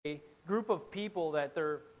group of people that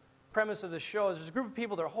their premise of the show is there's a group of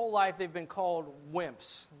people their whole life they've been called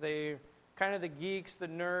wimps. They're kind of the geeks, the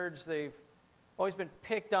nerds. They've always been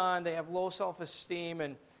picked on. They have low self-esteem.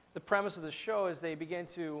 And the premise of the show is they begin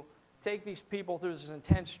to take these people through this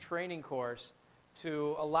intense training course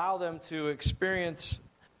to allow them to experience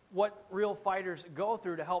what real fighters go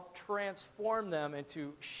through to help transform them and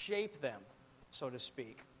to shape them, so to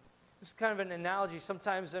speak. This is kind of an analogy.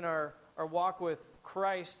 Sometimes in our walk with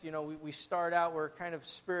Christ, we start out, we're kind of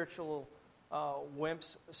spiritual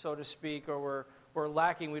wimps, so to speak, or we're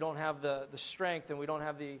lacking. We don't have the strength and we don't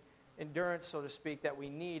have the endurance, so to speak, that we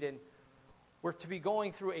need. And we're to be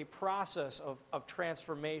going through a process of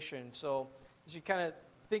transformation. So as you kind of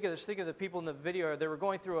think of the people in the video, they were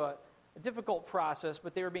going through a difficult process,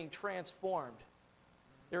 but they were being transformed.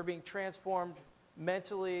 They were being transformed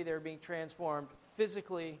mentally. They were being transformed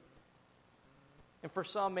physically. And for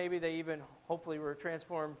some, maybe they even, hopefully, were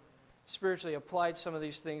transformed spiritually, applied some of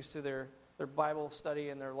these things to their Bible study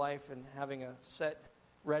and their life and having a set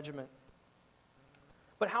regimen.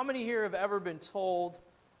 But how many here have ever been told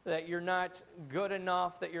that you're not good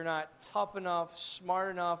enough, that you're not tough enough,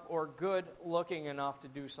 smart enough, or good looking enough to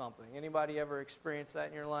do something? Anybody ever experienced that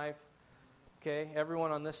in your life? Okay,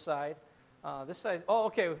 everyone on this side. This side,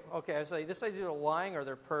 okay. I was like, this side's either lying or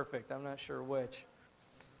they're perfect. I'm not sure which.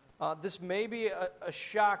 This may be a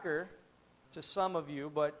shocker to some of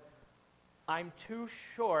you, but I'm too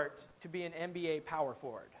short to be an NBA power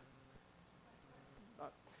forward.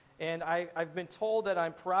 And I've been told that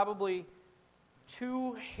I'm probably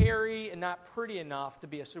too hairy and not pretty enough to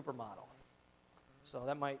be a supermodel. So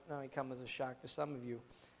that might come as a shock to some of you.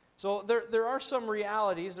 So there are some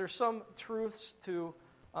realities, there's some truths to,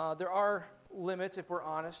 there are limits, if we're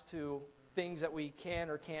honest, to things that we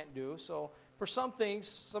can or can't do. So for some things,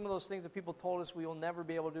 some of those things that people told us we will never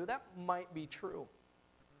be able to do, that might be true.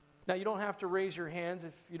 Now, you don't have to raise your hands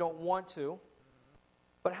if you don't want to,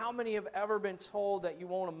 but how many have ever been told that you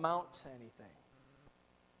won't amount to anything?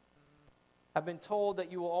 Have been told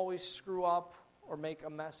that you will always screw up or make a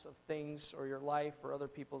mess of things or your life or other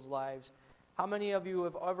people's lives? How many of you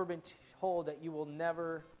have ever been told that you will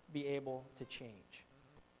never be able to change?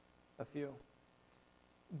 A few.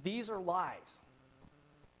 These are lies.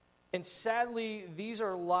 And sadly, these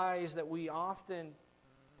are lies that we often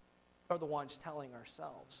are the ones telling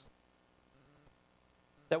ourselves.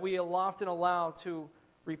 That we often allow to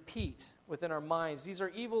repeat within our minds. These are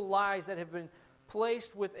evil lies that have been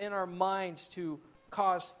placed within our minds to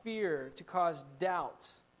cause fear, to cause doubt,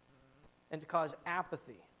 and to cause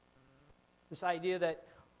apathy. This idea that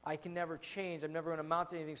I can never change, I'm never going to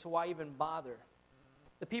amount to anything, so why even bother?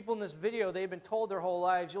 The people in this video, they've been told their whole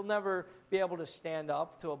lives, you'll never be able to stand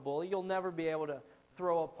up to a bully, you'll never be able to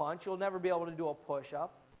throw a punch, you'll never be able to do a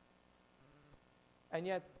push-up. And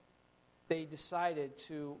yet, they decided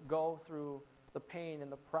to go through the pain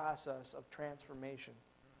and the process of transformation.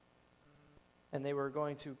 And they were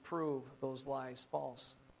going to prove those lies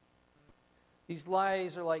false. These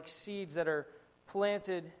lies are like seeds that are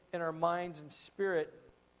planted in our minds and spirit.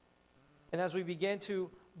 And as we begin to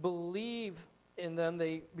believe in them,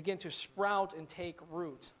 they begin to sprout and take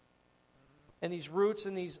root. And these roots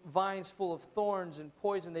and these vines full of thorns and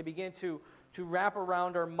poison, they begin to wrap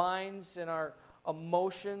around our minds and our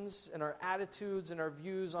emotions and our attitudes and our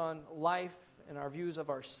views on life and our views of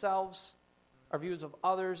ourselves, our views of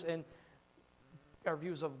others, and our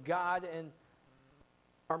views of God. And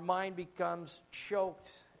our mind becomes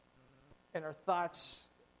choked and our thoughts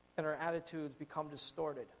and our attitudes become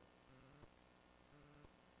distorted.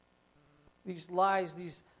 These lies,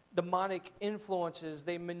 these demonic influences,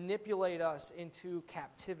 they manipulate us into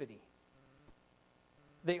captivity.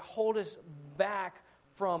 They hold us back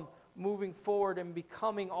from moving forward and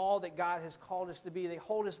becoming all that God has called us to be. They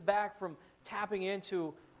hold us back from tapping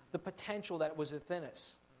into the potential that was within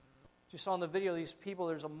us. You saw in the video, these people,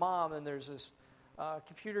 there's a mom and there's this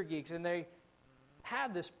computer geeks, and they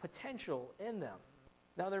had this potential in them.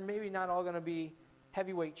 Now, they're maybe not all going to be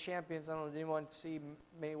heavyweight champions. I don't know, did anyone see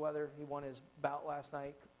Mayweather? He won his bout last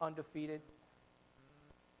night, undefeated.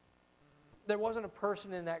 There wasn't a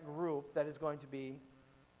person in that group that is going to be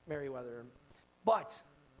Merriweather. But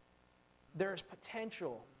there's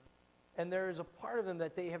potential, and there is a part of them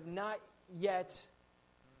that they have not yet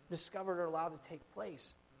discovered or allowed to take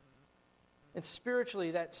place. And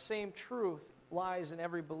spiritually, that same truth lies in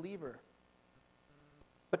every believer.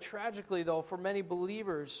 But tragically, though, for many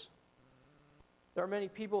believers, there are many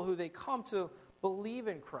people who they come to believe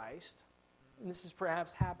in Christ, and this has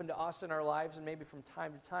perhaps happened to us in our lives and maybe from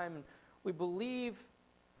time to time, and we believe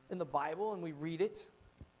in the Bible and we read it.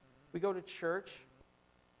 We go to church.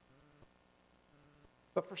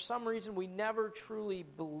 But for some reason, we never truly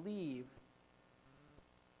believe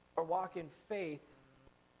or walk in faith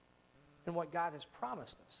in what God has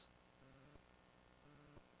promised us.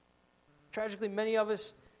 Tragically, many of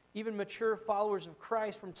us, even mature followers of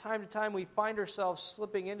Christ, from time to time we find ourselves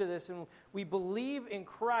slipping into this, and we believe in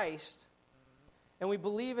Christ, and we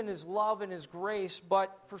believe in His love and His grace,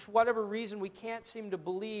 but for whatever reason we can't seem to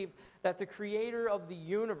believe that the Creator of the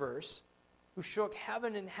universe, who shook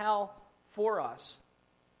heaven and hell for us,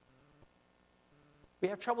 we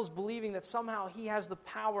have troubles believing that somehow He has the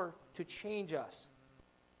power to change us.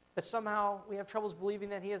 That somehow we have troubles believing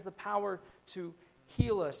that He has the power to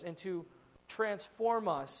heal us and to transform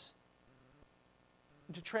us,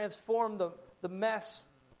 and to transform the mess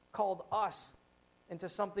called us into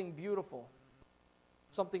something beautiful,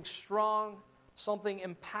 something strong, something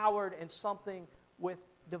empowered, and something with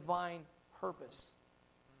divine purpose.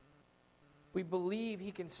 We believe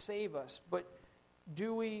He can save us, but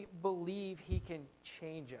do we believe He can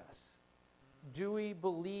change us? Do we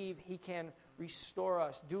believe He can restore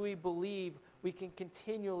us? Do we believe we can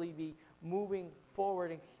continually be moving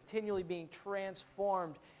forward and continually being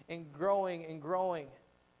transformed and growing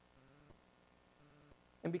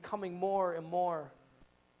and becoming more and more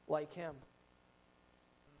like Him?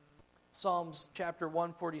 Psalms chapter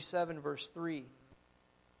 147, verse 3.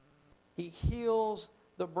 He heals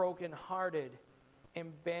the brokenhearted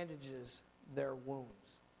and bandages their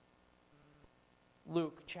wounds.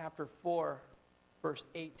 Luke chapter 4, verse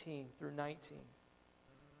 18 through 19.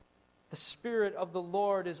 The Spirit of the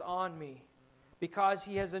Lord is on me, because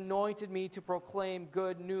He has anointed me to proclaim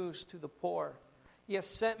good news to the poor. He has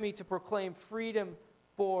sent me to proclaim freedom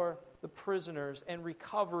for the prisoners and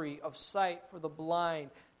recovery of sight for the blind,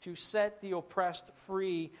 to set the oppressed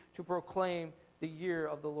free, to proclaim the year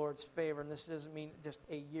of the Lord's favor. And this doesn't mean just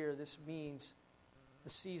a year. This means the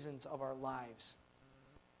seasons of our lives.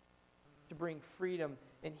 To bring freedom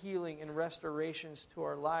and healing and restorations to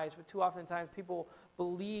our lives. But too often times people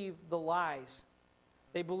believe the lies.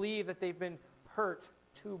 They believe that they've been hurt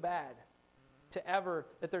too bad,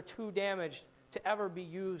 that they're too damaged to ever be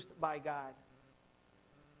used by God.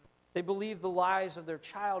 They believe the lies of their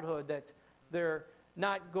childhood, that they're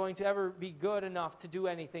not going to ever be good enough to do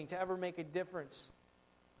anything, to ever make a difference.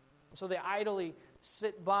 So they idly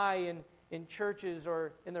sit by in churches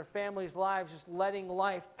or in their families' lives, just letting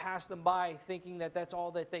life pass them by, thinking that that's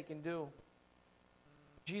all that they can do.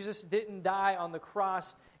 Jesus didn't die on the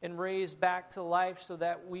cross and raise back to life so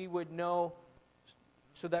that we would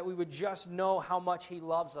just know how much He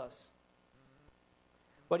loves us.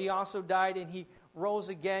 But He also died and He rose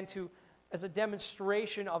again as a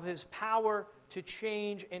demonstration of His power to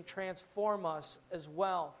change and transform us as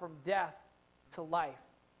well, from death to life.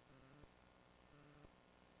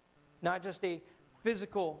 Not just a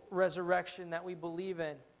physical resurrection that we believe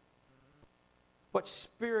in, but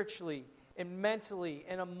spiritually and mentally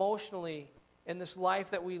and emotionally in this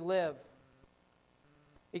life that we live.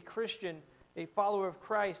 A Christian, a follower of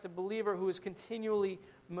Christ, a believer who is continually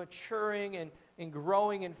maturing and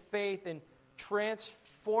growing in faith and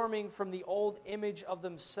transforming from the old image of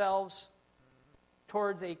themselves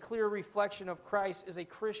towards a clear reflection of Christ, is a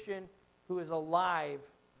Christian who is alive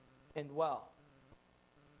and well.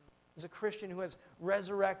 Is a Christian who has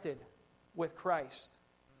resurrected with Christ,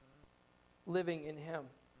 living in Him.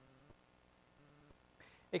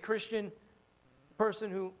 A Christian person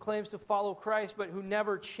who claims to follow Christ but who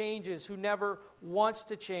never changes, who never wants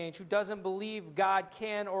to change, who doesn't believe God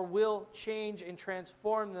can or will change and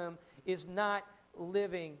transform them, is not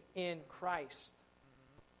living in Christ.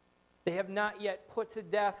 They have not yet put to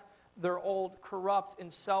death their old corrupt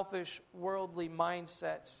and selfish worldly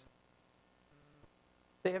mindsets.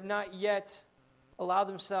 They have not yet allowed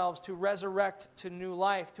themselves to resurrect to new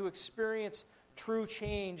life, to experience true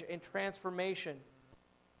change and transformation.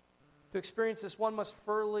 To experience this, one must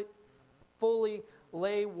fully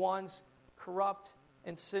lay one's corrupt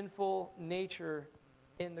and sinful nature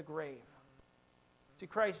in the grave. See,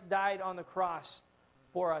 Christ died on the cross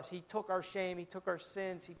for us. He took our shame, He took our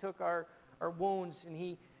sins, He took our wounds, and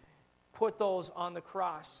He put those on the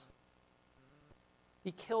cross.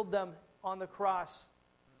 He killed them on the cross.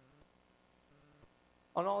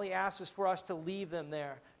 And all He asks is for us to leave them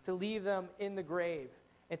there, to leave them in the grave,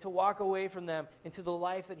 and to walk away from them into the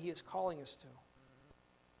life that He is calling us to.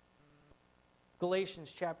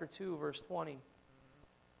 Galatians chapter 2, verse 20.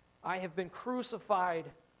 I have been crucified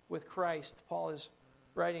with Christ, Paul is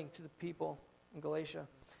writing to the people in Galatia.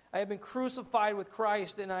 I have been crucified with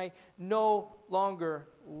Christ, and I no longer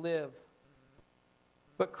live,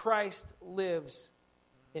 but Christ lives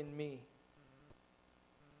in me.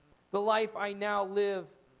 The life I now live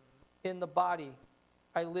in the body,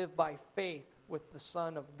 I live by faith with the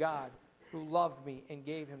Son of God who loved me and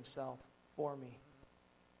gave himself for me.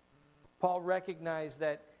 Paul recognized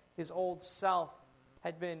that his old self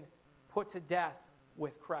had been put to death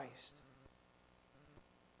with Christ.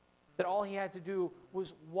 That all he had to do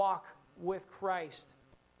was walk with Christ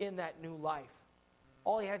in that new life.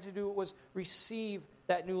 All he had to do was receive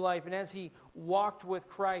that new life. And as he walked with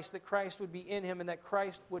Christ, that Christ would be in him and that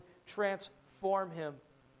Christ would transform him.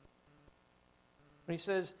 When he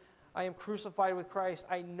says, I am crucified with Christ,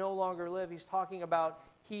 I no longer live, he's talking about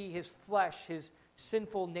his flesh, his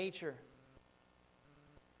sinful nature.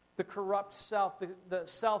 The corrupt self, the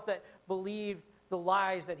self that believed the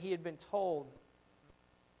lies that he had been told.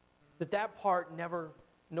 That part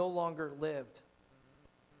no longer lived.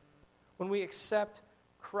 When we accept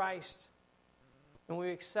Christ and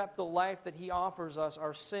we accept the life that he offers us,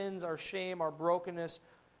 our sins, our shame, our brokenness,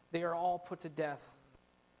 they are all put to death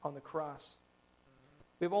on the cross.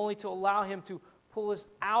 We have only to allow him to pull us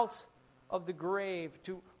out of the grave,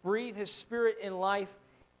 to breathe his Spirit and life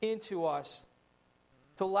into us,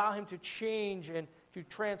 to allow him to change and to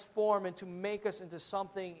transform and to make us into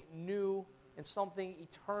something new and something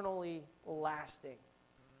eternally lasting.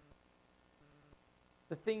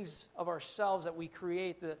 The things of ourselves that we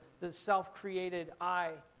create, the self-created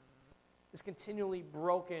I, is continually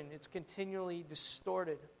broken. It's continually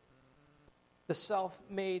distorted. The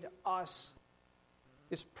self-made us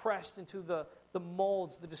is pressed into the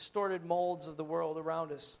molds, the distorted molds of the world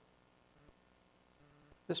around us.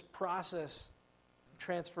 This process of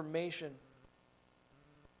transformation,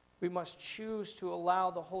 we must choose to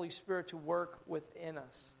allow the Holy Spirit to work within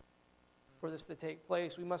us for this to take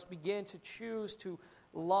place. We must begin to choose to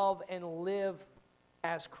love and live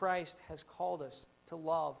as Christ has called us to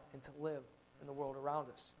love and to live in the world around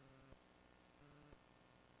us.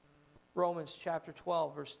 Romans chapter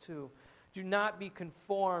 12, verse 2. Do not be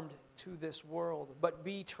conformed to this world, but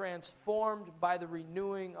be transformed by the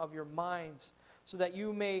renewing of your minds, so that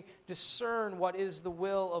you may discern what is the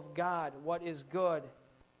will of God, what is good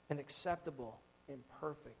and acceptable and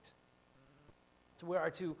perfect. So we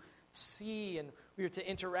are to see and we are to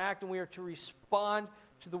interact and we are to respond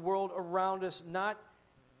to the world around us, not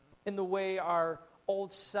in the way our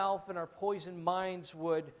old self and our poisoned minds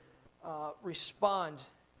would respond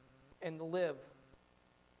and live,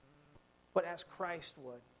 but as Christ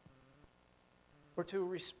would. We're to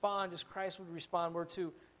respond as Christ would respond. We're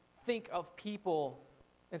to think of people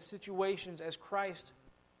and situations as Christ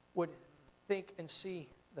would think and see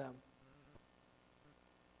them.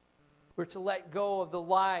 We're to let go of the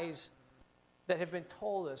lies that have been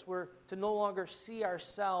told us. We're to no longer see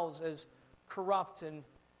ourselves as corrupt and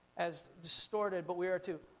as distorted, but we are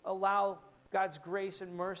to allow God's grace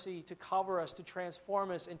and mercy to cover us, to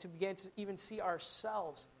transform us, and to begin to even see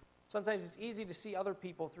ourselves. Sometimes it's easy to see other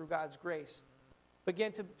people through God's grace.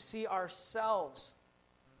 Begin to see ourselves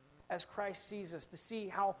as Christ sees us, to see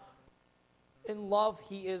how in love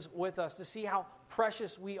he is with us, to see how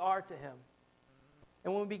precious we are to him.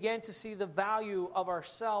 And when we begin to see the value of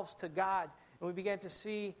ourselves to God, and we begin to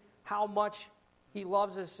see how much he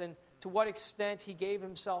loves us and to what extent he gave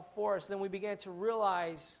himself for us, then we begin to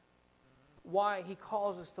realize why he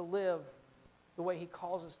calls us to live the way he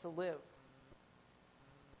calls us to live.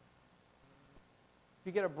 If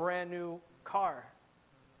you get a brand new car,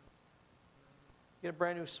 get a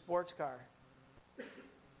brand new sports car,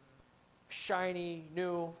 shiny,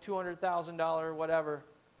 new, $200,000, whatever,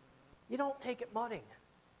 you don't take it mudding.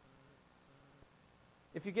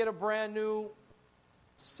 If you get a brand new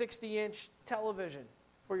 60-inch television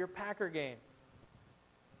for your Packer game,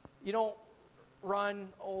 you don't run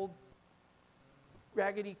old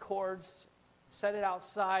raggedy cords, set it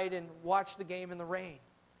outside, and watch the game in the rain.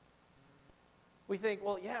 We think,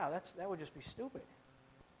 well, yeah, that would just be stupid.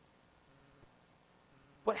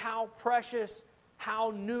 But how precious,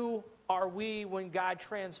 how new are we when God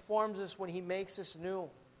transforms us, when he makes us new?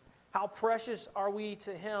 How precious are we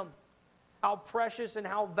to him? How precious and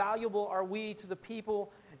how valuable are we to the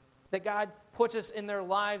people that God puts us in their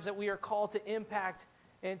lives, that we are called to impact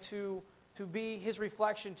and to be his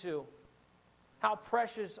reflection to? How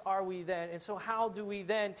precious are we then? And so how do we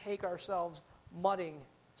then take ourselves mudding,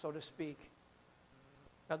 so to speak?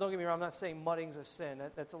 Now, don't get me wrong, I'm not saying mudding's a sin.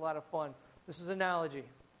 That's a lot of fun. This is an analogy.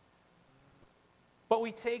 But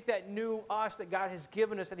we take that new us that God has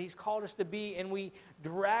given us, that he's called us to be, and we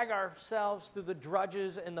drag ourselves through the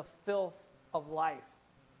drudges and the filth of life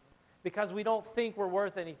because we don't think we're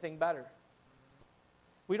worth anything better.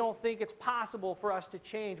 We don't think it's possible for us to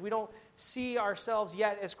change. We don't see ourselves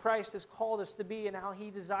yet as Christ has called us to be and how he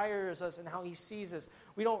desires us and how he sees us.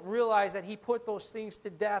 We don't realize that he put those things to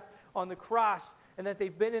death on the cross, and that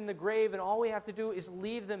they've been in the grave, and all we have to do is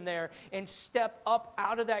leave them there and step up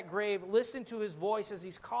out of that grave, listen to His voice as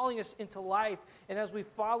He's calling us into life, and as we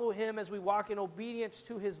follow Him, as we walk in obedience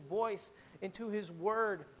to His voice and to His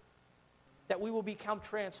word, that we will become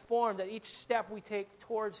transformed, that each step we take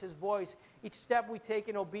towards His voice, each step we take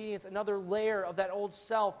in obedience, another layer of that old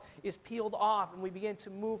self is peeled off, and we begin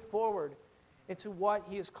to move forward into what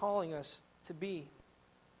He is calling us to be.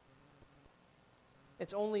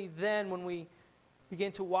 It's only then when we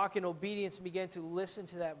begin to walk in obedience and begin to listen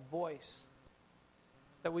to that voice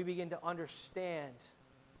that we begin to understand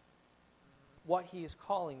what He is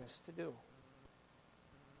calling us to do.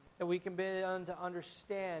 That we can begin to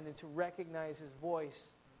understand and to recognize His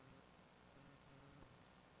voice.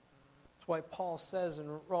 That's why Paul says in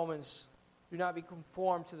Romans, do not be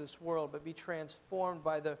conformed to this world, but be transformed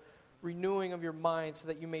by the renewing of your mind so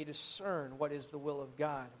that you may discern what is the will of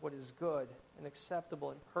God, what is good and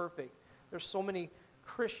acceptable and perfect. There's so many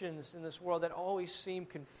Christians in this world that always seem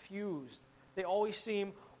confused. They always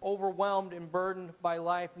seem overwhelmed and burdened by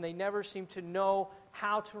life, and they never seem to know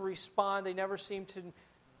how to respond. They never seem to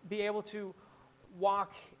be able to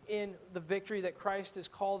walk in the victory that Christ has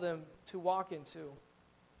called them to walk into. And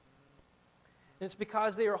it's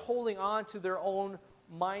because they are holding on to their own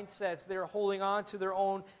mindsets. They're holding on to their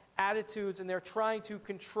own attitudes, and they're trying to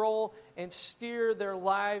control and steer their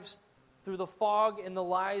lives through the fog and the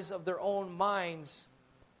lies of their own minds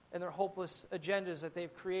and their hopeless agendas that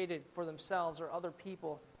they've created for themselves or other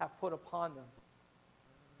people have put upon them.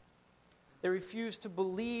 They refuse to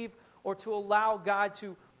believe or to allow God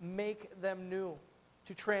to make them new,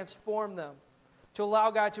 to transform them, to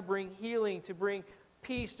allow God to bring healing, to bring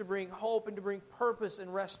peace, to bring hope, and to bring purpose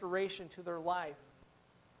and restoration to their life.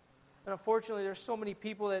 And unfortunately, there's so many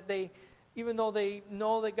people that even though they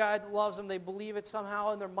know that God loves them, they believe it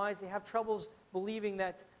somehow in their minds, they have troubles believing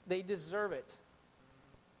that they deserve it.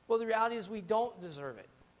 Well, the reality is we don't deserve it.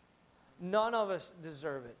 None of us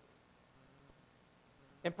deserve it.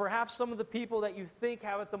 And perhaps some of the people that you think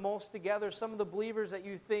have it the most together, some of the believers that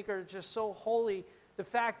you think are just so holy, the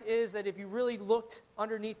fact is that if you really looked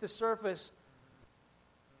underneath the surface,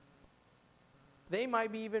 they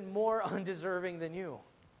might be even more undeserving than you.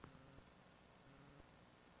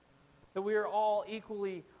 That we are all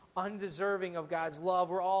equally undeserving of God's love.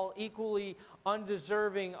 We're all equally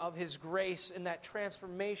undeserving of His grace and that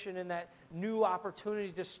transformation and that new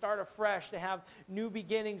opportunity to start afresh, to have new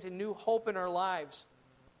beginnings and new hope in our lives.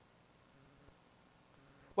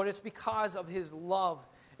 But it's because of His love.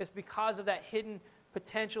 It's because of that hidden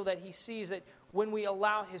potential that He sees, that when we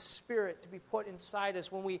allow His Spirit to be put inside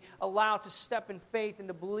us, when we allow to step in faith and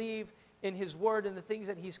to believe in His Word and the things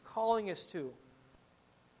that He's calling us to,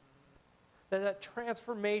 that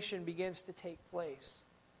transformation begins to take place.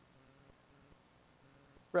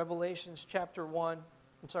 Revelation chapter 21,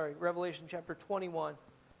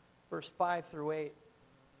 verse 5 through 8.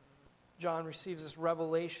 John receives this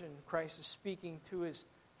revelation. Christ is speaking to His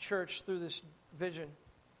church through this vision.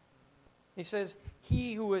 He says,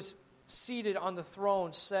 He who was seated on the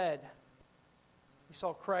throne said, he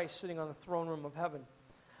saw Christ sitting on the throne room of heaven,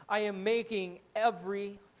 I am making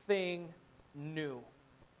everything new.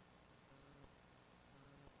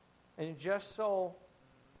 And just so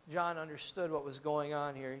John understood what was going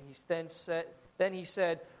on here, he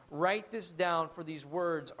said, write this down, for these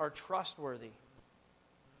words are trustworthy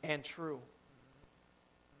and true.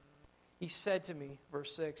 He said to me,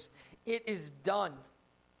 verse 6, it is done.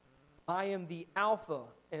 I am the Alpha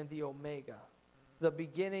and the Omega, the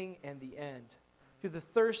beginning and the end. To the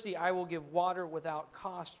thirsty I will give water without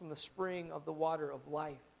cost from the spring of the water of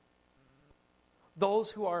life.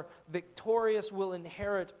 Those who are victorious will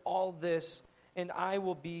inherit all this, and I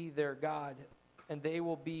will be their God, and they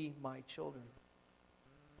will be my children.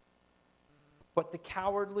 But the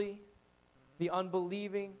cowardly, the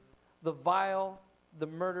unbelieving, the vile, the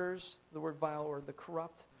murderers, the word vile or the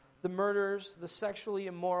corrupt, the murderers, the sexually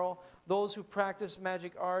immoral, those who practice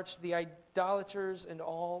magic arts, the idolaters, and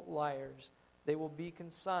all liars, they will be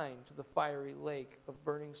consigned to the fiery lake of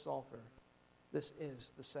burning sulfur. This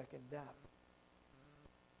is the second death.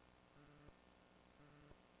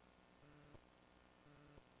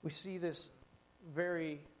 We see this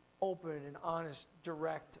very open and honest,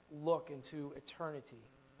 direct look into eternity,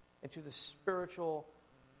 into the spiritual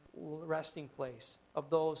resting place of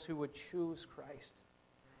those who would choose Christ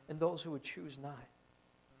and those who would choose not.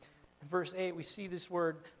 In verse 8, we see this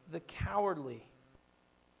word, the cowardly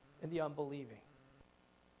and the unbelieving.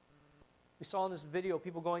 We saw in this video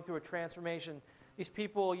people going through a transformation. These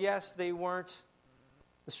people, yes, they weren't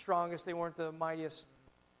the strongest, they weren't the mightiest.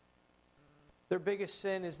 Their biggest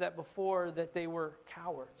sin is that before that they were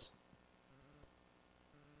cowards.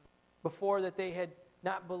 before that they had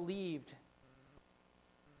not believed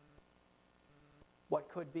what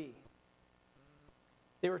could be.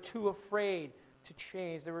 They were too afraid to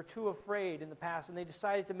change. They were too afraid in the past, and they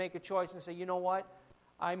decided to make a choice and say, you know what?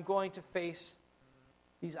 I'm going to face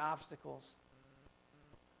these obstacles.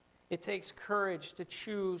 It takes courage to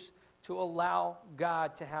choose to allow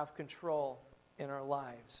God to have control in our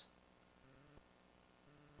lives.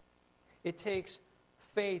 It takes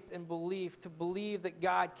faith and belief to believe that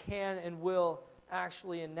God can and will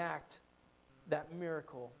actually enact that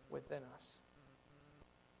miracle within us.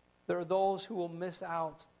 There are those who will miss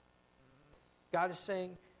out. God is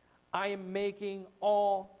saying, I am making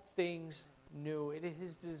all things new. It is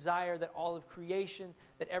His desire that all of creation,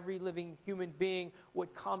 that every living human being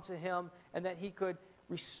would come to Him and that He could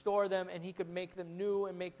restore them and He could make them new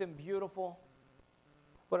and make them beautiful.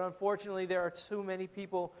 But unfortunately, there are too many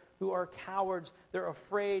people who are cowards. They're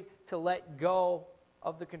afraid to let go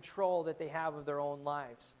of the control that they have of their own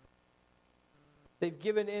lives. They've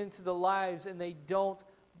given in to the lives and they don't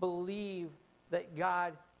believe that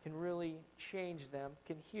God can really change them,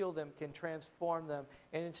 can heal them, can transform them.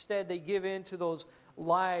 And instead, they give in to those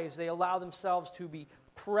lies. They allow themselves to be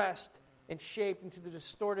pressed and shaped into the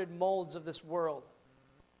distorted molds of this world.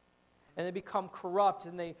 And they become corrupt,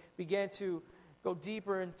 and they begin to go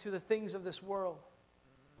deeper into the things of this world,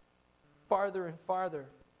 farther and farther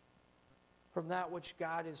from that which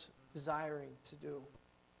God is desiring to do.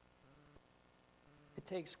 It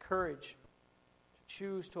takes courage to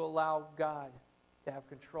choose to allow God to have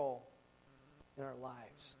control in our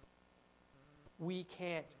lives. We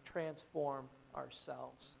can't transform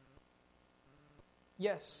ourselves.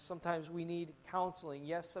 Yes, sometimes we need counseling.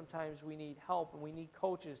 Yes, sometimes we need help, and we need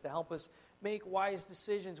coaches to help us make wise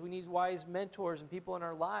decisions. We need wise mentors and people in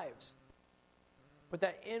our lives. But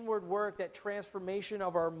that inward work, that transformation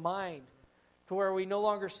of our mind, to where we no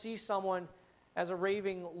longer see someone as a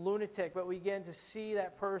raving lunatic, but we begin to see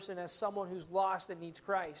that person as someone who's lost and needs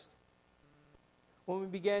Christ. When we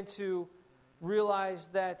begin to realize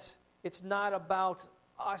that it's not about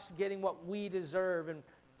us getting what we deserve and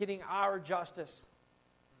getting our justice,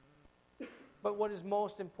 but what is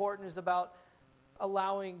most important is about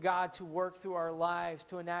allowing God to work through our lives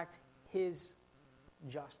to enact His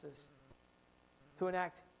justice, to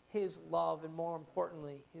enact His love, and more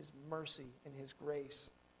importantly, His mercy and His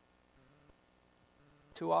grace.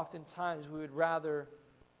 Too often times we would rather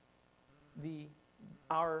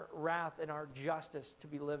our wrath and our justice to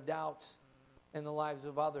be lived out in the lives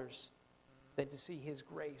of others than to see His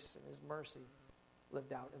grace and His mercy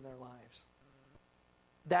lived out in their lives.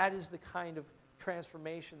 That is the kind of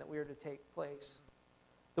transformation that we are to take place.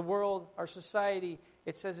 The world, our society,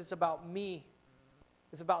 it says it's about me.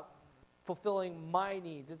 It's about fulfilling my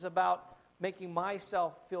needs. It's about making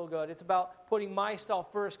myself feel good. It's about putting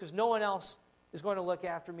myself first because no one else is going to look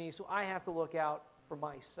after me, so I have to look out for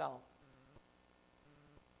myself.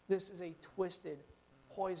 This is a twisted,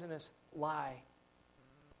 poisonous lie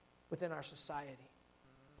within our society.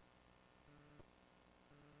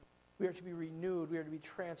 We are to be renewed. We are to be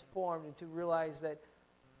transformed and to realize that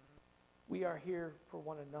we are here for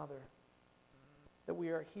one another, that we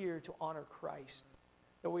are here to honor Christ,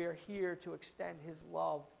 that we are here to extend His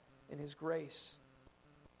love and His grace.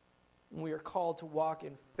 And we are called to walk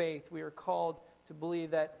in faith. We are called to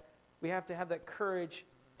believe that we have to have that courage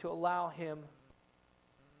to allow Him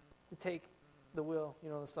to take the wheel. You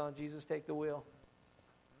know the song, Jesus, Take the Wheel.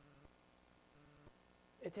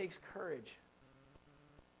 It takes courage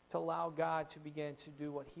to allow God to begin to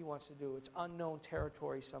do what He wants to do. It's unknown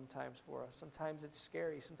territory sometimes for us. Sometimes it's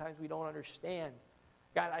scary. Sometimes we don't understand.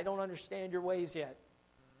 God, I don't understand your ways yet.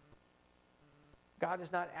 God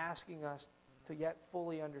is not asking us to yet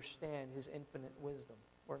fully understand His infinite wisdom.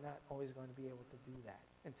 We're not always going to be able to do that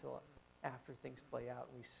until after things play out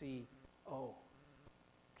and we see, oh,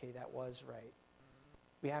 okay, that was right.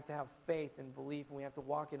 We have to have faith and belief, and we have to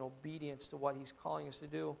walk in obedience to what He's calling us to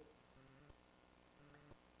do.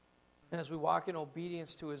 And as we walk in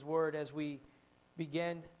obedience to His Word, as we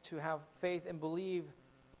begin to have faith and believe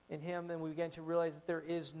in Him, then we begin to realize that there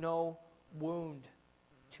is no wound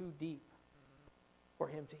too deep for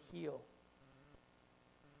Him to heal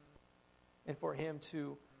and for Him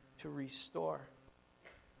to restore.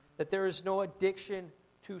 That there is no addiction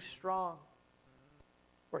too strong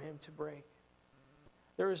for Him to break.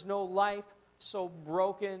 There is no life so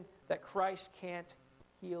broken that Christ can't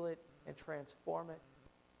heal it and transform it.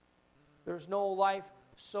 There's no life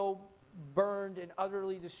so burned and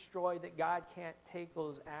utterly destroyed that God can't take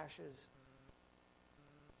those ashes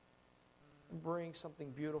and bring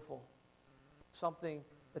something beautiful, something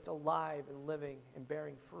that's alive and living and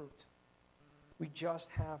bearing fruit. We just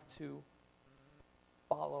have to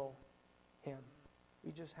follow Him.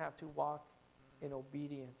 We just have to walk in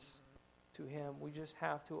obedience to Him. We just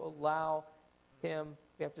have to allow Him.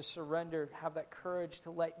 We have to surrender, have that courage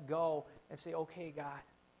to let go and say, okay, God,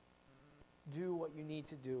 do what you need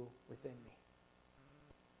to do within me.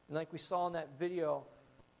 And like we saw in that video,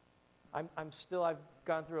 I've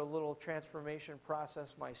gone through a little transformation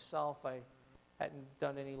process myself. I hadn't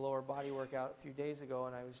done any lower body workout a few days ago,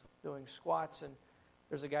 and I was doing squats, and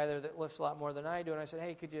there's a guy there that lifts a lot more than I do, and I said,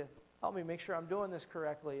 hey, could you help me make sure I'm doing this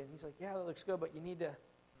correctly? And he's like, yeah, that looks good, but you need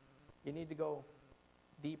to go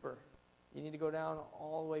deeper. You need to go down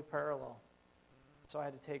all the way parallel. So I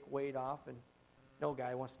had to take weight off, and no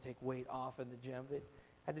guy wants to take weight off in the gym. But I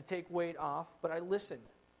had to take weight off, but I listened.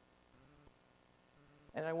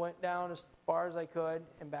 And I went down as far as I could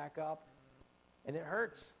and back up, and it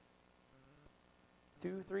hurts.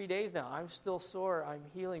 2-3 days now. I'm still sore. I'm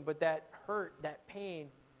healing, but that hurt, that pain,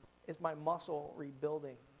 is my muscle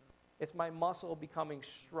rebuilding. It's my muscle becoming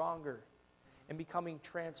stronger and becoming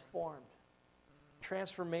transformed.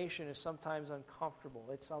 Transformation is sometimes uncomfortable.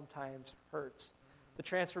 It sometimes hurts. The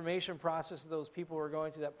transformation process of those people who are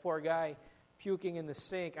going through, that poor guy puking in the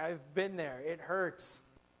sink, I've been there. It hurts.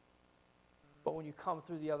 But when you come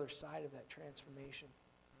through the other side of that transformation,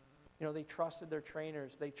 they trusted their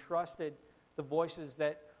trainers. They trusted the voices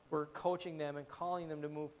that were coaching them and calling them to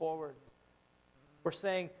move forward. We're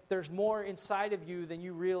saying there's more inside of you than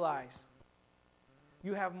you realize.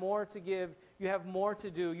 You have more to give. You have more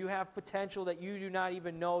to do. You have potential that you do not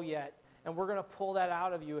even know yet. And we're going to pull that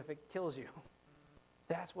out of you if it kills you.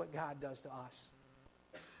 That's what God does to us.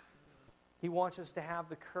 He wants us to have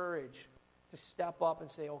the courage to step up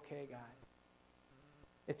and say, okay, God,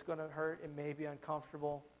 it's going to hurt. It may be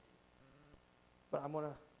uncomfortable. But I'm going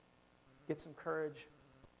to get some courage.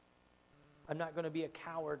 I'm not going to be a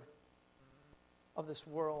coward of this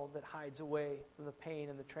world that hides away from the pain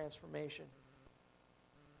and the transformation,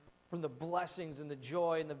 from the blessings and the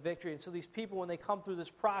joy and the victory. And so these people, when they come through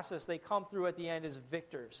this process, they come through at the end as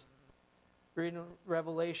victors. Read in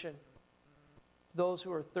Revelation, those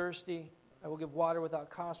who are thirsty, I will give water without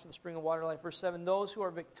cost from the spring of water life. Verse 7, those who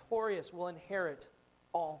are victorious will inherit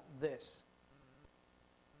all this.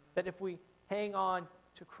 That if we hang on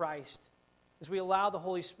to Christ, as we allow the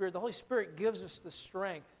Holy Spirit gives us the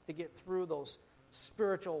strength to get through those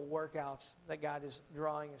spiritual workouts that God is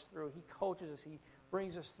drawing us through. He coaches us. He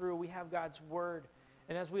brings us through. We have God's Word.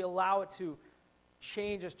 And as we allow it to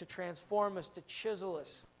change us, to transform us, to chisel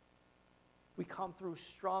us, we come through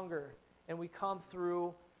stronger, and we come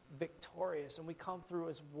through victorious, and we come through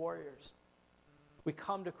as warriors. We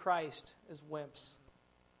come to Christ as wimps,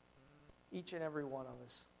 each and every one of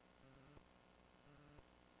us.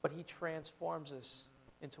 But He transforms us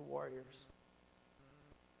into warriors,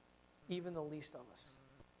 even the least of us.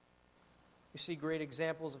 You see great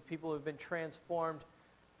examples of people who have been transformed.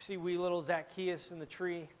 You see wee little Zacchaeus in the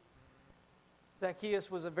tree. Zacchaeus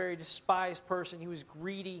was a very despised person. He was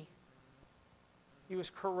greedy. He was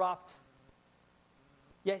corrupt.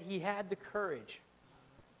 Yet he had the courage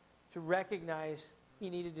to recognize he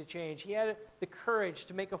needed to change. He had the courage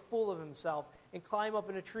to make a fool of himself and climb up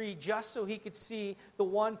in a tree just so he could see the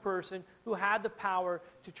one person who had the power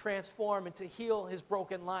to transform and to heal his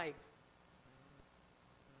broken life.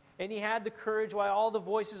 And he had the courage while all the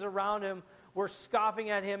voices around him were scoffing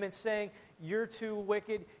at him and saying, you're too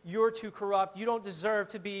wicked, you're too corrupt, you don't deserve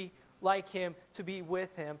to be like him, to be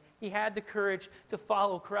with him. He had the courage to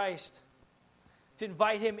follow Christ, to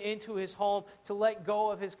invite him into his home, to let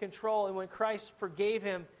go of his control. And when Christ forgave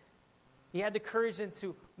him, he had the courage then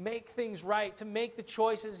to make things right, to make the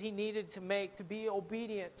choices he needed to make, to be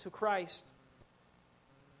obedient to Christ.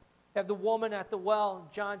 You have the woman at the well,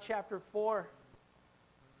 John chapter 4.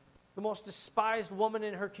 The most despised woman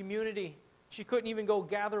in her community. She couldn't even go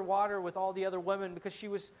gather water with all the other women because she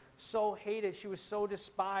was so hated. She was so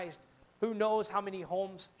despised. Who knows how many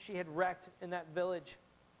homes she had wrecked in that village.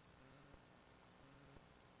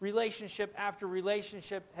 Relationship after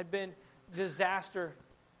relationship had been disaster.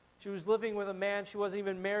 She was living with a man she wasn't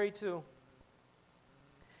even married to.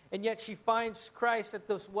 And yet she finds Christ at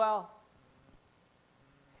this well.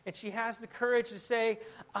 And she has the courage to say,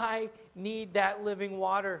 I need that living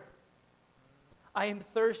water. I am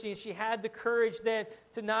thirsty. And she had the courage then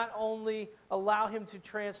to not only allow him to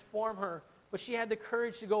transform her, but she had the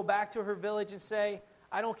courage to go back to her village and say,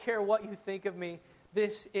 I don't care what you think of me.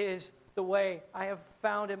 This is the way. I have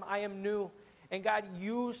found him. I am new. And God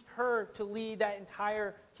used her to lead that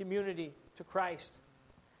entire community to Christ.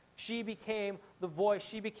 She became the voice.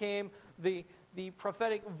 She became the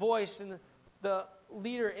prophetic voice and the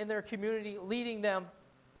leader in their community, leading them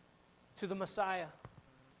to the Messiah.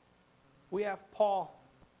 We have Paul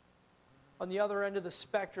on the other end of the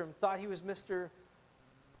spectrum, thought he was Mr.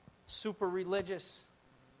 Super religious,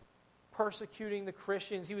 persecuting the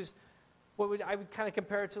Christians. He was I would kind of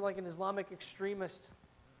compare it to like an Islamic extremist.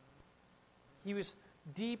 He was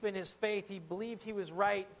deep in his faith. He believed he was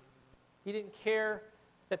right. He didn't care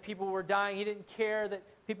that people were dying. He didn't care that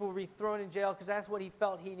people would be thrown in jail because that's what he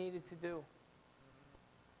felt he needed to do.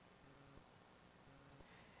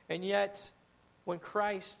 And yet, when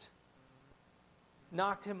Christ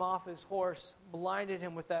knocked him off his horse, blinded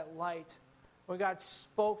him with that light, when God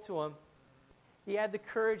spoke to him, he had the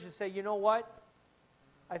courage to say, you know what?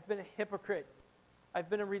 I've been a hypocrite. I've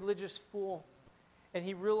been a religious fool. And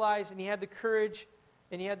he realized, and he had the courage,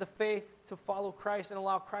 and he had the faith to follow Christ and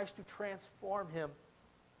allow Christ to transform him.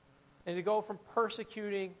 And to go from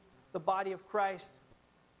persecuting the body of Christ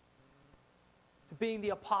to being the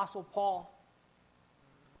Apostle Paul.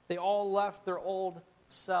 They all left their old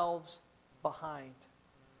selves behind.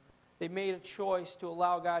 They made a choice to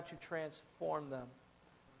allow God to transform them.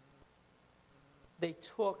 They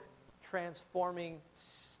took transforming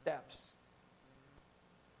steps.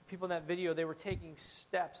 People in that video, they were taking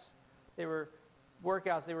steps. They were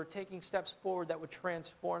workouts. They were taking steps forward that would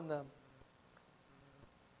transform them.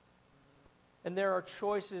 And there are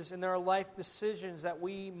choices and there are life decisions that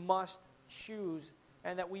we must choose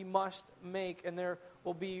and that we must make. And there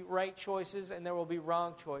will be right choices and there will be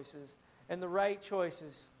wrong choices. And the right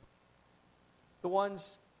choices, the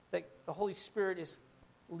ones that the Holy Spirit is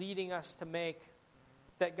leading us to make,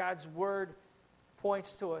 that God's Word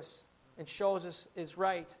points to us and shows us is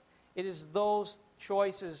right. It is those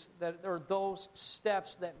choices or those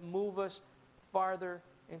steps that move us farther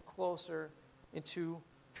and closer into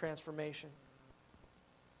transformation.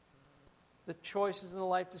 The choices and the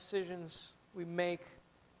life decisions we make,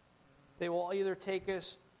 they will either take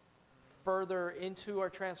us further into our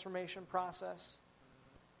transformation process,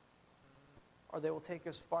 or they will take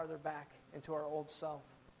us farther back into our old self.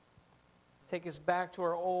 Take us back to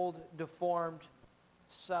our old, deformed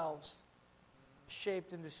selves,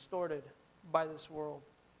 shaped and distorted by this world.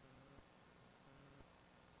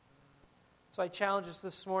 So I challenge us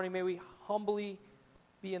this morning, may we humbly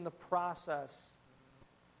be in the process,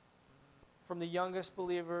 from the youngest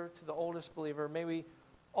believer to the oldest believer. May we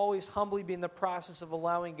always humbly be in the process of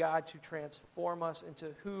allowing God to transform us into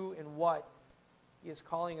who and what He is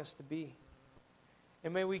calling us to be.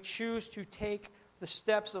 And may we choose to take the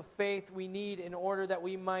steps of faith we need in order that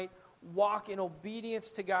we might walk in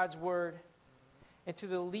obedience to God's Word and to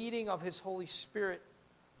the leading of His Holy Spirit,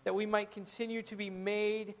 that we might continue to be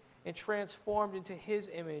made and transformed into His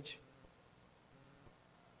image,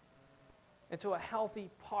 into a healthy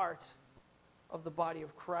part of the body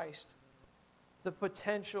of Christ. The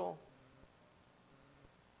potential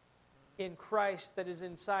in Christ that is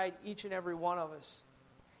inside each and every one of us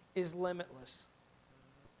is limitless.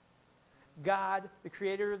 God, the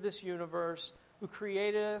creator of this universe, who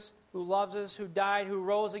created us, who loves us, who died, who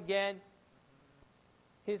rose again,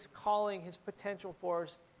 His calling, His potential for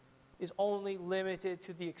us is only limited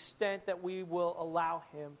to the extent that we will allow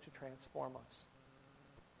Him to transform us.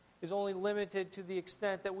 Is only limited to the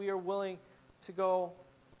extent that we are willing to go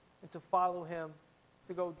and to follow Him,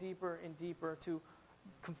 to go deeper and deeper, to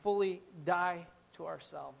fully die to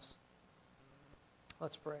ourselves.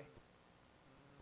 Let's pray.